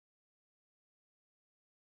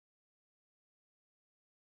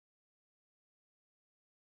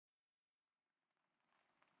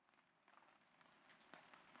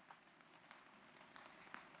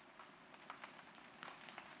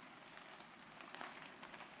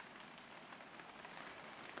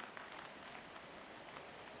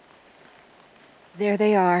There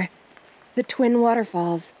they are. The twin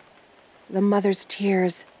waterfalls. The mother's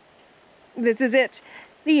tears. This is it.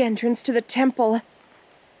 The entrance to the temple.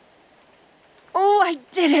 Oh, I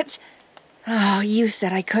did it! Oh, you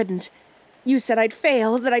said I couldn't. You said I'd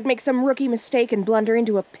fail, that I'd make some rookie mistake and blunder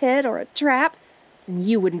into a pit or a trap, and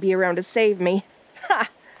you wouldn't be around to save me.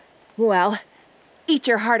 Ha! Well, eat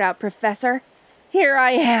your heart out, Professor. Here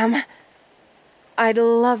I am. I'd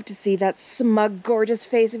love to see that smug, gorgeous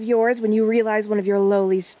face of yours when you realize one of your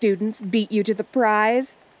lowly students beat you to the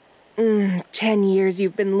prize. 10 years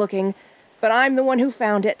you've been looking, but I'm the one who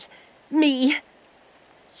found it. Me.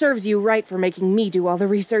 Serves you right for making me do all the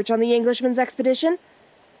research on the Englishman's expedition,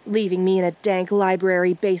 leaving me in a dank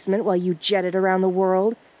library basement while you jetted around the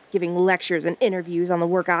world, giving lectures and interviews on the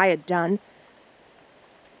work I had done.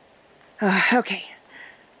 Okay.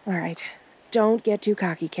 All right. Don't get too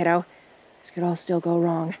cocky, kiddo. This could all still go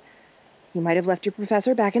wrong. You might have left your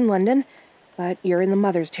professor back in London, but you're in the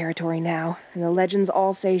mother's territory now, and the legends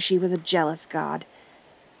all say she was a jealous god.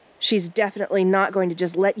 She's definitely not going to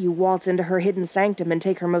just let you waltz into her hidden sanctum and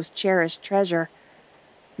take her most cherished treasure.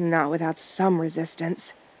 Not without some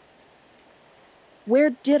resistance. Where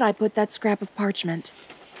did I put that scrap of parchment?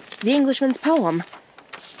 The Englishman's poem.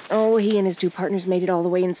 Oh, he and his two partners made it all the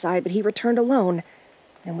way inside, but he returned alone,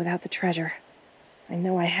 and without the treasure. I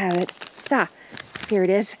know I have it. Here it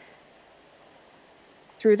is.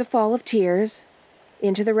 Through the fall of tears,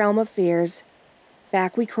 into the realm of fears,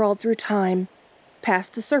 back we crawled through time,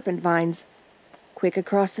 past the serpent vines, quick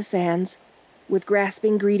across the sands, with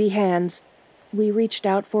grasping greedy hands, we reached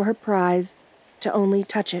out for her prize, to only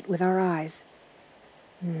touch it with our eyes.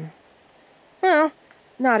 Well,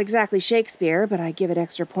 not exactly Shakespeare, but I give it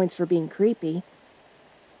extra points for being creepy.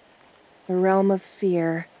 The realm of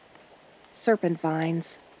fear. Serpent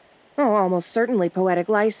vines. Oh, almost certainly poetic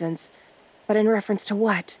license. But in reference to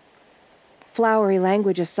what? Flowery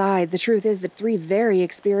language aside, the truth is that 3 very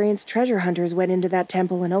experienced treasure hunters went into that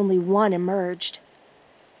temple and only 1 emerged.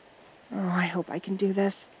 Oh, I hope I can do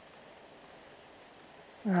this.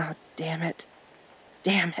 Oh, damn it.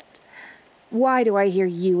 Damn it. Why do I hear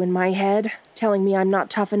you in my head, telling me I'm not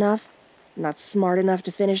tough enough, not smart enough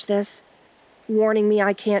to finish this, warning me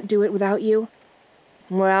I can't do it without you?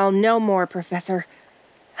 Well, no more, Professor.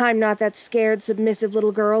 I'm not that scared, submissive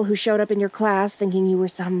little girl who showed up in your class thinking you were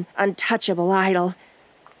some untouchable idol.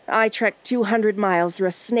 I trekked 200 miles through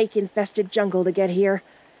a snake-infested jungle to get here.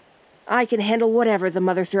 I can handle whatever the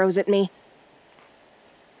mother throws at me.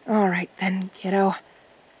 All right then, kiddo.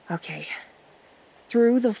 Okay.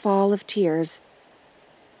 Through the fall of tears.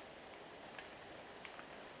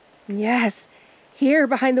 Yes, here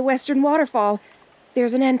behind the western waterfall,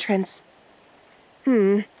 there's an entrance.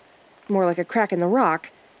 More like a crack in the rock.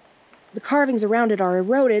 The carvings around it are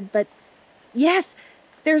eroded, but yes,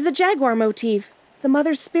 there's the jaguar motif, the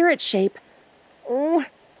mother's spirit shape. Oh,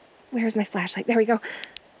 where's my flashlight? There we go.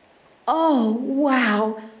 Oh,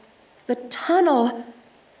 wow. The tunnel.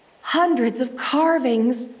 Hundreds of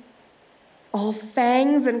carvings. All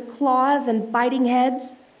fangs and claws and biting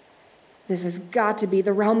heads. This has got to be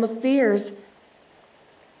the realm of fears.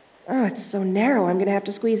 Oh, it's so narrow I'm going to have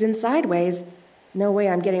to squeeze in sideways. No way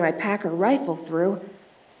I'm getting my pack or rifle through.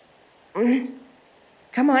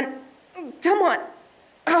 Come on. Come on.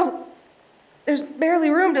 Oh, there's barely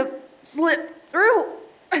room to slip through.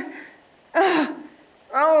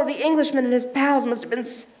 Oh, the Englishman and his pals must have been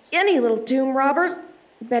skinny little tomb robbers.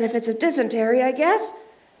 The benefits of dysentery, I guess.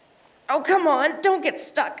 Oh, come on. Don't get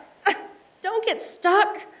stuck. Don't get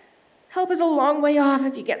stuck. Help is a long way off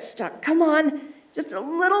if you get stuck. Come on. Just a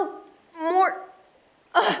little more.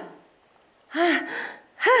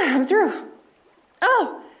 I'm through.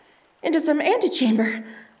 Oh, into some antechamber.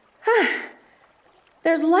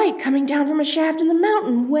 There's light coming down from a shaft in the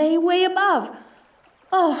mountain way, way above.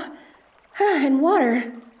 Oh, and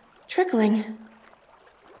water trickling.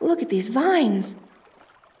 Look at these vines.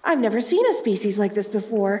 I've never seen a species like this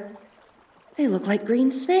before. They look like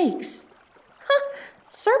green snakes.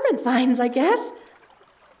 Serpent vines, I guess.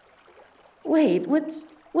 Wait, what's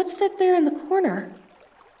that there in the corner?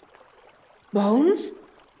 Bones?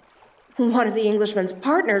 One of the Englishman's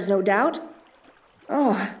partners, no doubt.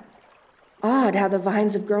 Oh, odd how the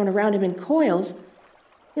vines have grown around him in coils.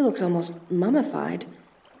 He looks almost mummified.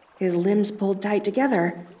 His limbs pulled tight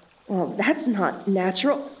together. Well, that's not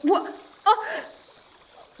natural. What? Oh!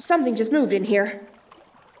 Something just moved in here.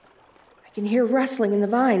 I can hear rustling in the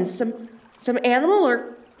vines. Some animal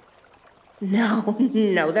or...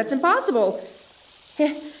 No, that's impossible.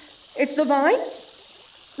 It's the vines?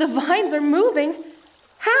 The vines are moving.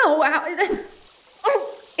 How?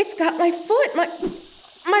 Oh, it's got my foot, my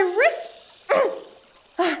wrist.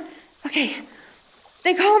 Okay,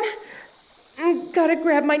 Stay calm. Gotta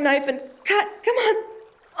grab my knife and cut. Come on.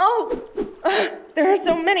 Oh, there are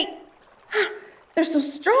so many. They're so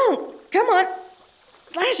strong. Come on.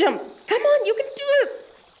 Slash them. Come on, you can do this.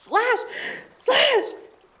 Slash.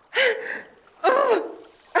 Oh,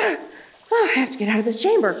 I have to get out of this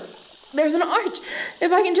chamber. There's an arch.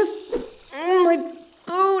 If I can just... my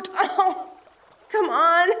boot. Oh, come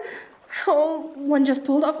on. Oh, one just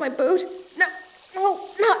pulled off my boot. No,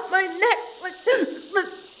 not my neck.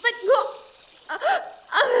 Let go.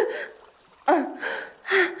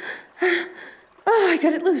 Oh, I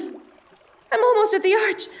got it loose. I'm almost at the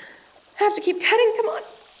arch. I have to keep cutting. Come on.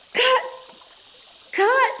 Cut.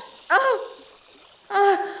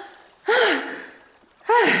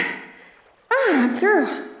 I'm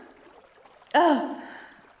through. Oh,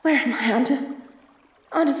 where am I?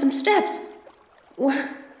 Onto some steps. What?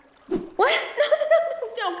 No,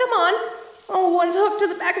 come on. Oh, one's hooked to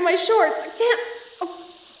the back of my shorts. I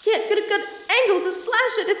can't get a good angle to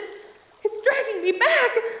slash it. It's dragging me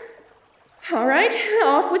back. All right,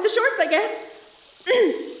 off with the shorts, I guess.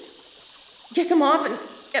 Kick them off and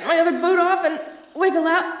get my other boot off and wiggle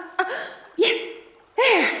out. Yes,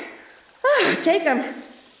 there. Oh, take them.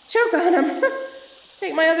 Choke on them.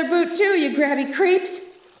 Take my other boot too, you grabby creeps.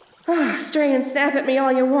 Oh, strain and snap at me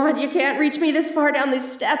all you want. You can't reach me this far down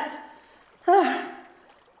these steps.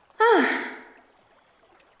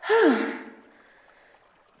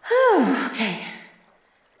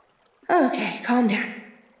 Okay, calm down.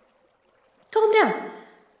 Calm down.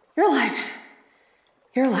 You're alive.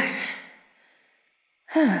 You're alive.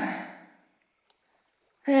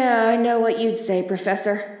 Yeah, I know what you'd say,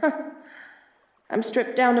 Professor. I'm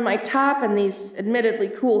stripped down to my top in these admittedly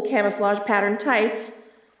cool camouflage pattern tights, in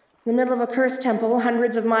the middle of a cursed temple,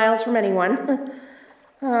 hundreds of miles from anyone.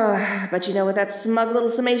 But you know what that smug little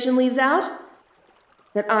summation leaves out?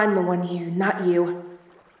 That I'm the one here, not you.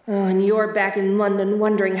 Oh, and you're back in London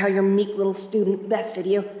wondering how your meek little student bested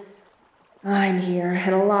you. I'm here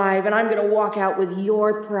and alive, and I'm gonna walk out with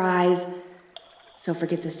your prize. So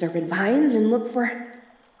forget the serpent vines and look for...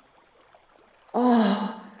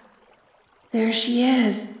 Oh, there she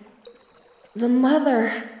is. The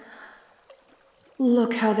mother.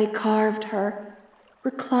 Look how they carved her,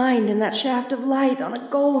 reclined in that shaft of light on a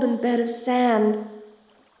golden bed of sand.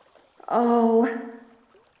 Oh,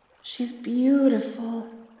 she's beautiful.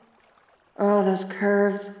 Oh, those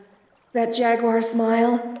curves, that jaguar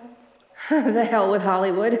smile. The hell with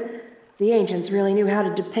Hollywood. The ancients really knew how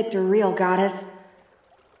to depict a real goddess.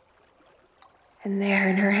 And there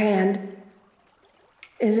in her hand,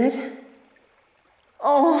 is it?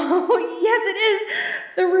 Oh, yes it is!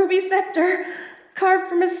 The ruby scepter, carved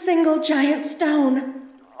from a single giant stone.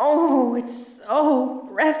 Oh, it's so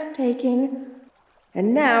breathtaking.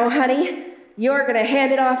 And now, honey, you're gonna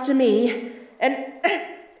hand it off to me, and...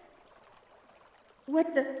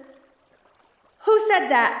 What the... Who said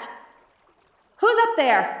that? Who's up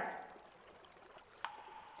there?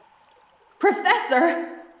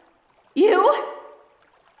 Professor? You?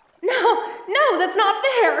 No, that's not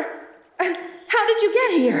fair. How did you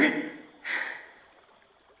get here?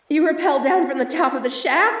 You rappelled down from the top of the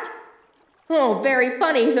shaft? Oh, very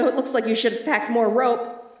funny, though it looks like you should have packed more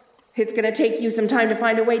rope. It's gonna take you some time to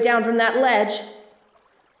find a way down from that ledge.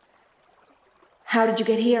 How did you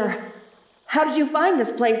get here? How did you find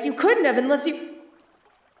this place? You couldn't have unless you...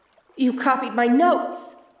 You copied my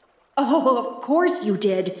notes. Oh, of course you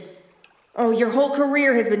did. Oh, your whole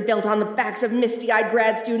career has been built on the backs of misty-eyed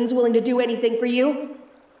grad students willing to do anything for you.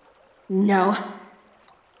 No,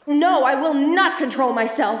 I will not control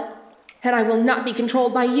myself. And I will not be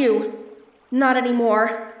controlled by you. Not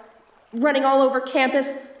anymore. Running all over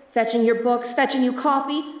campus, fetching your books, fetching you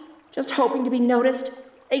coffee, just hoping to be noticed,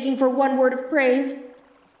 aching for one word of praise.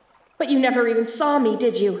 But you never even saw me,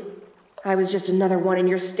 did you? I was just another one in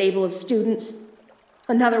your stable of students.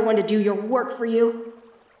 Another one to do your work for you.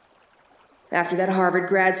 After that Harvard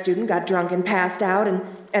grad student got drunk and passed out, and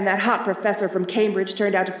that hot professor from Cambridge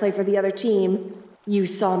turned out to play for the other team, you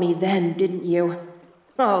saw me then, didn't you?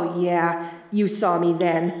 Oh, yeah, you saw me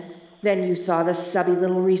then. Then you saw the subby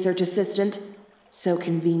little research assistant. So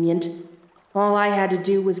convenient. All I had to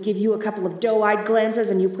do was give you a couple of doe-eyed glances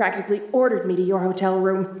and you practically ordered me to your hotel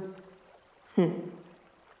room.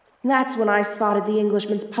 That's when I spotted the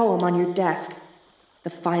Englishman's poem on your desk.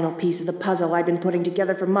 The final piece of the puzzle I'd been putting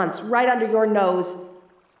together for months, right under your nose.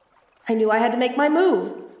 I knew I had to make my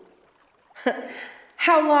move.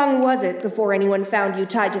 How long was it before anyone found you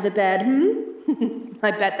tied to the bed,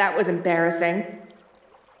 I bet that was embarrassing.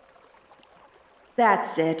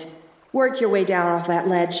 That's it. Work your way down off that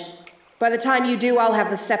ledge. By the time you do, I'll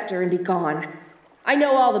have the scepter and be gone. I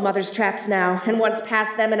know all the mother's traps now, and once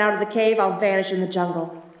past them and out of the cave, I'll vanish in the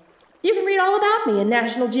jungle. You can read all about me in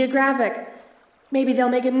National Geographic. Maybe they'll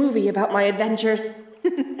make a movie about my adventures.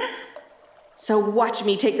 So watch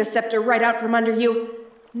me take the scepter right out from under you.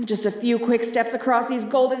 Just a few quick steps across these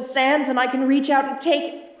golden sands and I can reach out and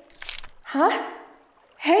take... Huh?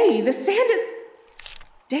 Hey, the sand is...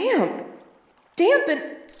 damp. Damp and...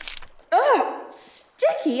 ugh,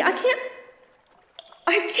 sticky. I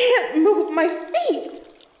can't move my feet.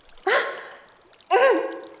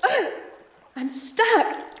 I'm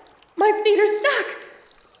stuck. My feet are stuck.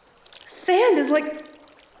 Sand is like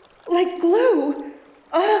glue.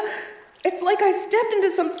 It's like I stepped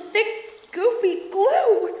into some thick, goopy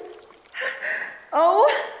glue. Oh,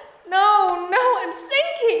 no, I'm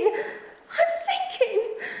sinking.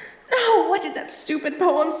 No, what did that stupid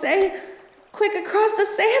poem say? Quick across the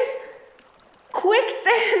sands?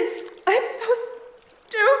 Quicksands. I'm so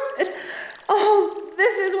stupid. Oh,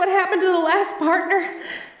 this is what happened to the last partner.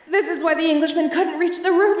 This is why the Englishman couldn't reach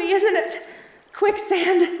the ruby, isn't it?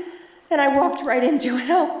 Quicksand. And I walked right into it.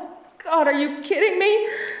 Oh, God, are you kidding me?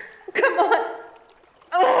 Come on.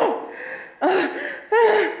 Oh,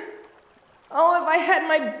 if I had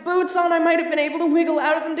my boots on, I might have been able to wiggle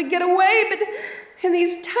out of them to get away, but in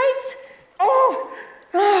these tights,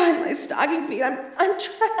 in my stocking feet, I'm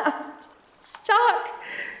trapped, stuck,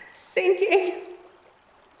 sinking.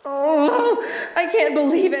 Oh, I can't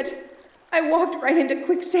believe it. I walked right into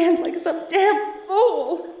quicksand like some damn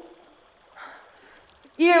fool.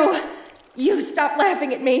 You stop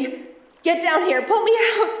laughing at me. Get down here, pull me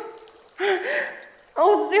out.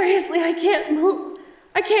 Oh, seriously, I can't move.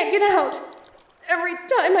 I can't get out. Every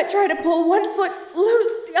time I try to pull one foot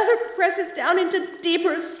loose, the other presses down into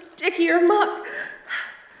deeper, stickier muck.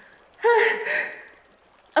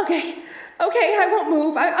 Okay, I won't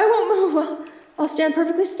move. I won't move. I'll stand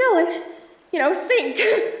perfectly still and, sink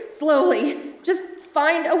slowly. Just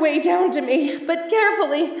find a way down to me, but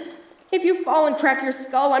carefully. If you fall and crack your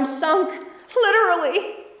skull, I'm sunk.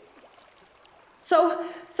 Literally. So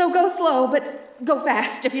go slow, but go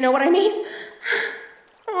fast, if you know what I mean.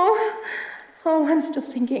 Oh, I'm still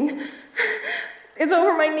sinking. It's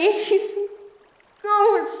over my knees.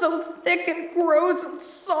 Oh, it's so thick and gross and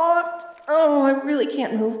soft. Oh, I really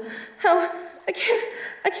can't move. I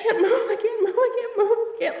can't move.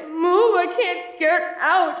 I can't get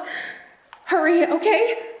out. Hurry,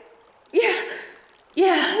 okay?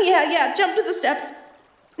 Yeah, jump to the steps.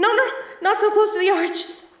 No, not so close to the arch.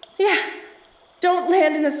 Yeah, don't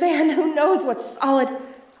land in the sand. Who knows what's solid?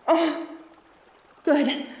 Oh,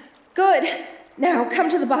 good. Now come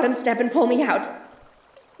to the bottom step and pull me out.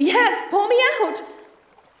 Yes, pull me out.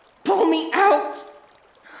 Pull me out.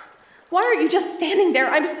 Why are you just standing there?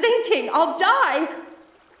 I'm sinking. I'll die.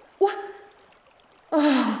 What?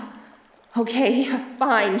 Oh, okay,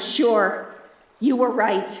 fine, sure. You were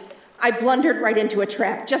right. I blundered right into a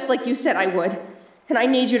trap, just like you said I would. And I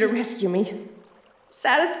need you to rescue me.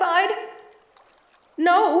 Satisfied?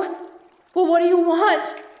 No. Well, what do you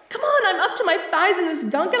want? Come on, I'm up to my thighs in this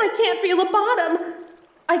gunk and I can't feel the bottom.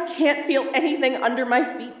 I can't feel anything under my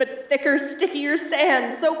feet but thicker, stickier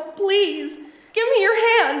sand, so please, give me your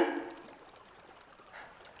hand.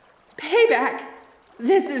 Payback.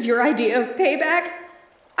 This is your idea of payback?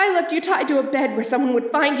 I left you tied to a bed where someone would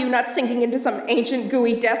find you, not sinking into some ancient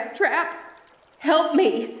gooey death trap. Help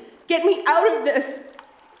me. Get me out of this.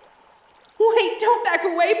 Wait, don't back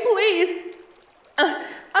away, please.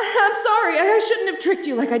 I'm sorry. I shouldn't have tricked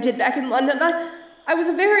you like I did back in London. I was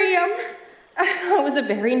a very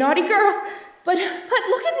naughty girl. But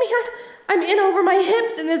look at me. I'm in over my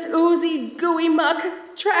hips in this oozy, gooey muck,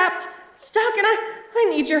 trapped, stuck, and I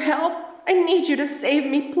need your help. I need you to save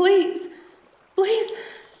me, please. Please.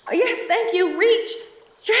 Yes, thank you. Reach.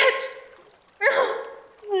 Stretch.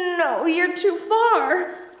 No, you're too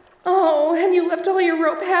far. Oh, and you left all your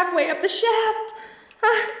rope halfway up the shaft.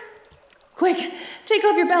 Quick, take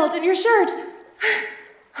off your belt and your shirt.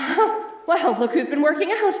 Well, look who's been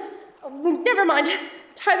working out. Never mind.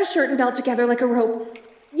 Tie the shirt and belt together like a rope.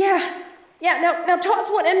 Yeah, now toss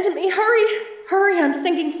one end to me. Hurry, I'm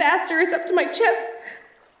sinking faster. It's up to my chest.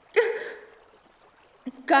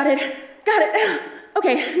 Got it.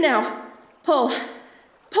 Okay, now, pull.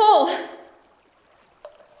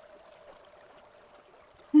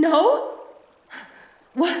 No?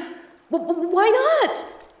 What? Why not?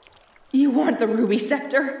 You want the ruby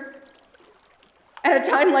scepter? At a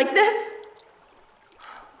time like this?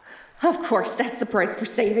 Of course, that's the price for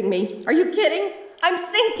saving me. Are you kidding? I'm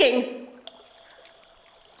sinking.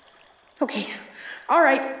 Okay, all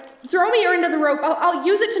right. Throw me your end of the rope. I'll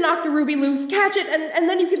use it to knock the ruby loose, catch it, and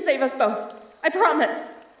then you can save us both. I promise.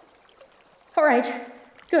 All right,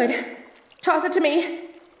 good. Toss it to me.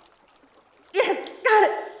 Yes, got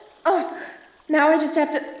it. Oh, now I just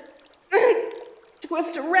have to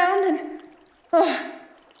twist around and... Oh,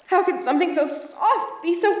 how can something so soft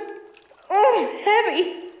be so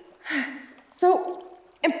heavy? So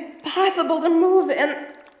impossible to move, and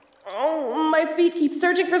my feet keep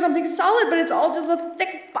searching for something solid, but it's all just a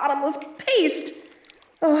thick, bottomless paste.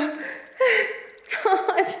 Oh,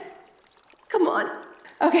 God. Come on.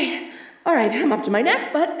 Okay, all right, I'm up to my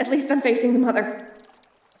neck, but at least I'm facing the mother.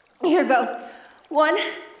 Here goes. 1,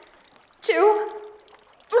 2,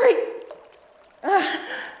 3.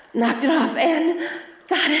 Knocked it off and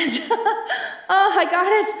got it. Oh, I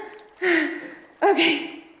got it.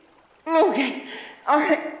 Okay. All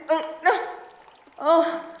right. No.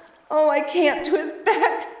 Oh, I can't twist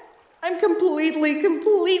back. I'm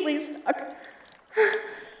completely stuck.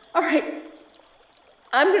 All right.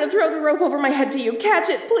 I'm gonna throw the rope over my head to you. Catch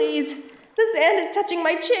it, please. The sand is touching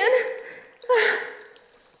my chin.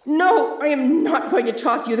 No, I am not going to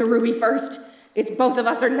toss you the ruby first. It's both of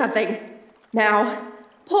us or nothing. Now,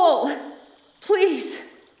 pull. Please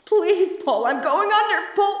pull. I'm going under.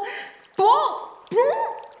 Pull.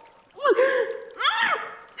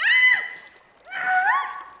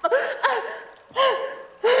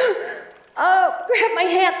 Oh, grab my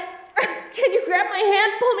hand. Can you grab my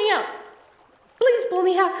hand? Pull me out. Please pull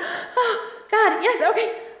me out. Oh, God, yes,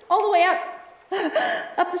 okay. All the way up.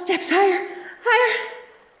 Up the steps, higher.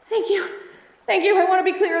 Thank you. I want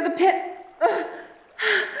to be clear of the pit.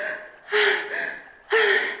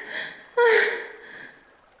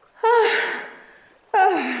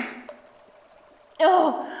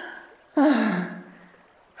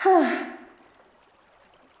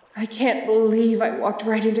 I can't believe I walked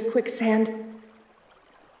right into quicksand.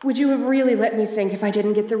 Would you have really let me sink if I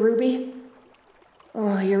didn't get the ruby?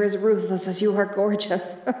 Oh, you're as ruthless as you are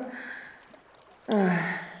gorgeous.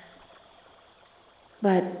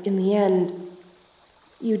 But in the end,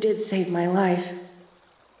 you did save my life.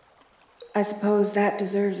 I suppose that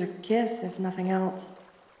deserves a kiss, if nothing else.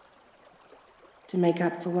 To make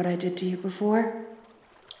up for what I did to you before.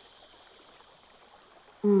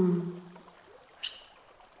 You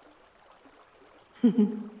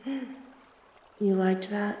liked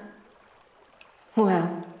that?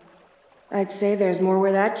 Well, I'd say there's more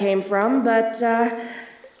where that came from, but,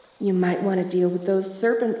 you might want to deal with those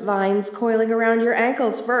serpent vines coiling around your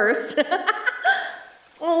ankles first.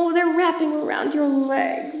 Oh, they're wrapping around your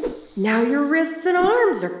legs. Now your wrists and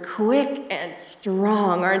arms are quick and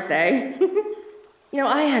strong, aren't they?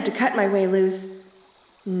 I had to cut my way loose.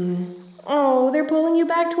 Oh, they're pulling you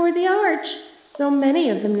back toward the arch. So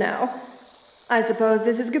many of them now. I suppose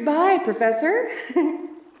this is goodbye, Professor.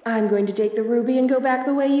 I'm going to take the ruby and go back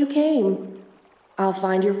the way you came. I'll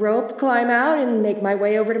find your rope, climb out, and make my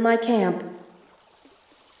way over to my camp.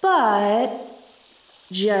 But,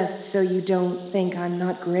 just so you don't think I'm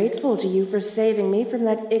not grateful to you for saving me from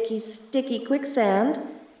that icky, sticky quicksand,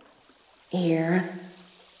 here,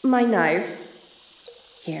 my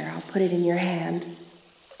knife. Here, I'll put it in your hand.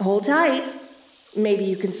 Hold tight. Maybe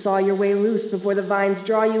you can saw your way loose before the vines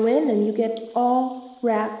draw you in and you get all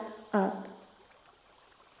wrapped up.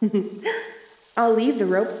 I'll leave the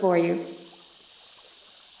rope for you.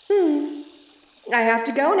 I have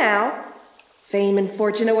to go now. Fame and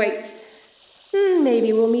fortune await.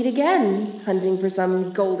 Maybe we'll meet again, hunting for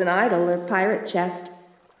some golden idol or pirate chest.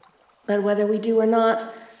 But whether we do or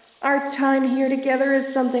not, our time here together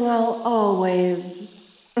is something I'll always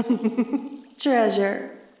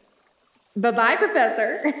treasure. Bye-bye,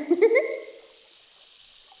 Professor.